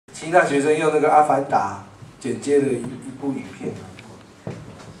清大学生用那个《阿凡达》剪接的一部影片。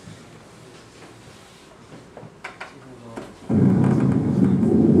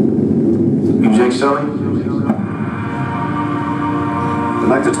 Music selling? I'd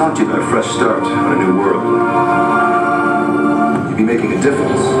like to talk to you about a fresh start on a new world. You'd be making a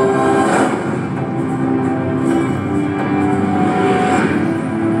difference.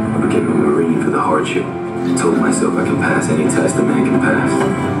 I became a Marine for the hardship. I told myself I can pass any test a man can pass.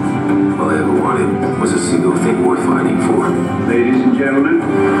 All I ever wanted was a single thing worth fighting for. Ladies and gentlemen,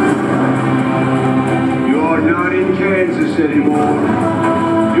 you're not in Kansas anymore.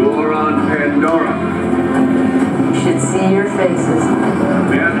 You're on Pandora. You should see your faces.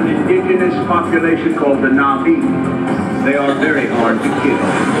 We have an indigenous population called the Na'vi. They are very hard to kill.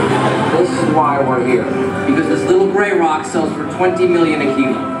 This is why we're here. Because this little gray rock sells for 20 million a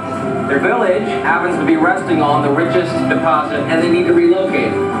kilo. Their village happens to be resting on the richest deposit and they need to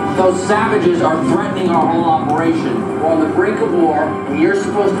relocate. Those savages are threatening our whole operation. We're on the brink of war and you're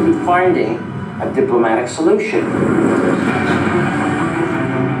supposed to be finding a diplomatic solution.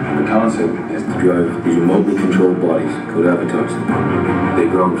 The concept is to drive these remotely controlled bodies called avatars. They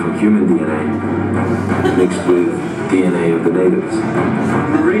grow from human DNA mixed with DNA of the natives.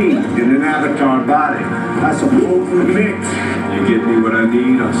 Marine in an avatar body. That's a potent mix. You get me what I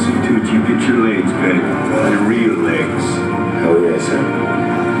need, I'll see to it you get your legs back. Your real legs. Hell yeah, sir.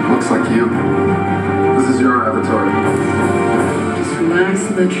 Looks like you. This is your avatar. Just relax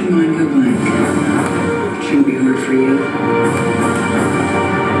and let your mind go blank. It shouldn't be hard for you.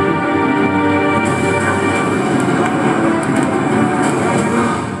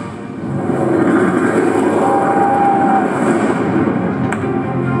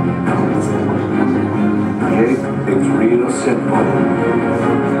 It's real simple. I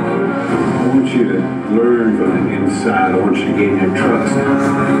want you to learn from the inside. I want you to gain your trust.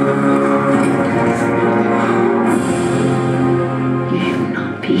 You should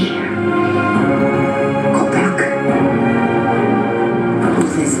not be here. Go back. All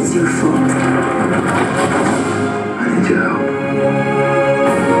this is your fault. I need your help.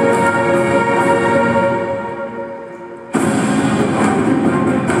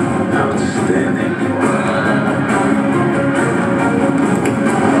 Outstanding.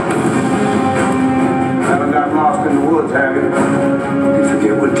 Haven't got lost in the woods, have you? You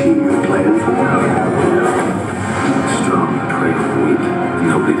forget what team you're playing for? Strong, pray for the weak.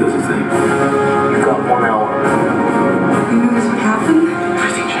 Nobody does a thing. You've got 1 hour. You know what happened?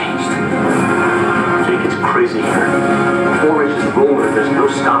 Everything changed. Jake, it's crazy here. War is rumored. There's no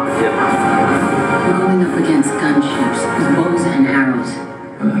stopping him. We're going up against gunships with bows and arrows.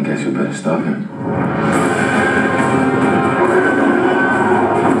 Well, I guess we better stop him.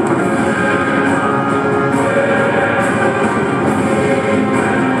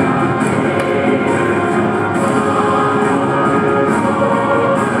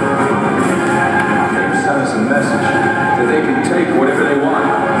 Whatever they want.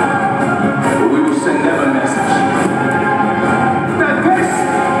 But we will send them a message. That this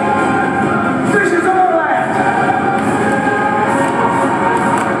is our land!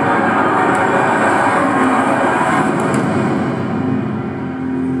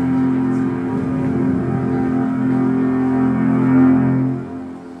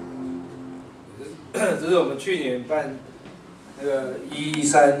 这是我们去年办那个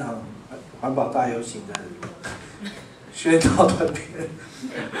113哈环保大游行的宣导短片，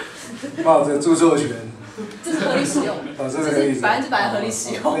抱着著作权，这是合理使用，这是100%合理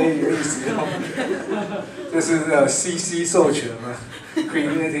使用，可以使用，这是CC 授权嘛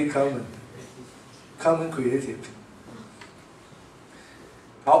 ，Creative Common Creative。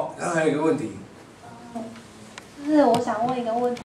好，刚才还有一个问题，就是我想问一个问题。